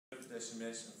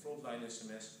SMS and frontline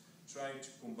SMS, trying to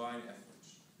combine efforts.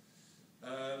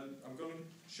 I'm going to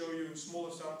show you a small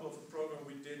example of a program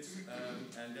we did,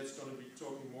 and that's going to be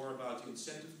talking more about the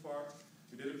incentive part.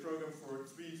 We did a program for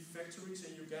 3 factories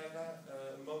in Uganda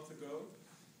a month ago,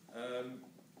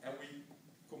 and we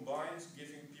combined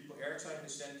giving people airtime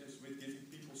incentives with giving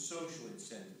people social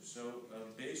incentives. So a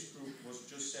base group was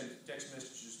just sent text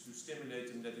messages to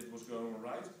stimulate them that it was going all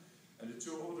right, and the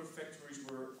 2 other factories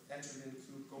were entered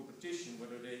into competition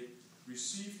whether they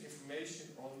received information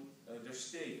on their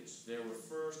status. They were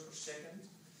first or second,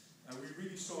 and we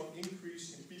really saw an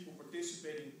increase in people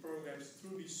participating in programs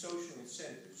through these social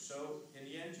incentives. So in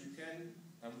the end you can,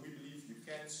 and we believe you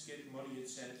can, skip money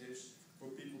incentives for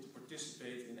people to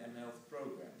participate in mHealth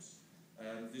programs.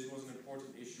 This was an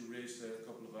important issue raised a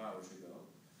couple of hours ago.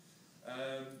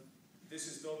 This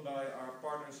is done by our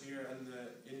partners here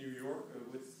in New York.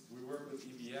 We work with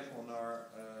IBM on our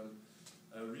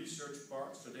research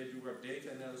part, so they do our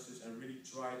data analysis and really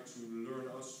try to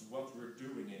learn us what we're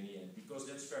doing in the end, because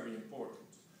that's very important.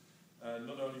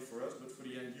 Not only for us, but for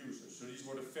the end users. So these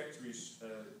were the factories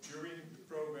during the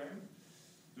program,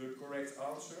 the correct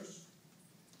answers,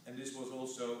 and this was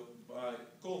also by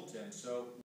content. So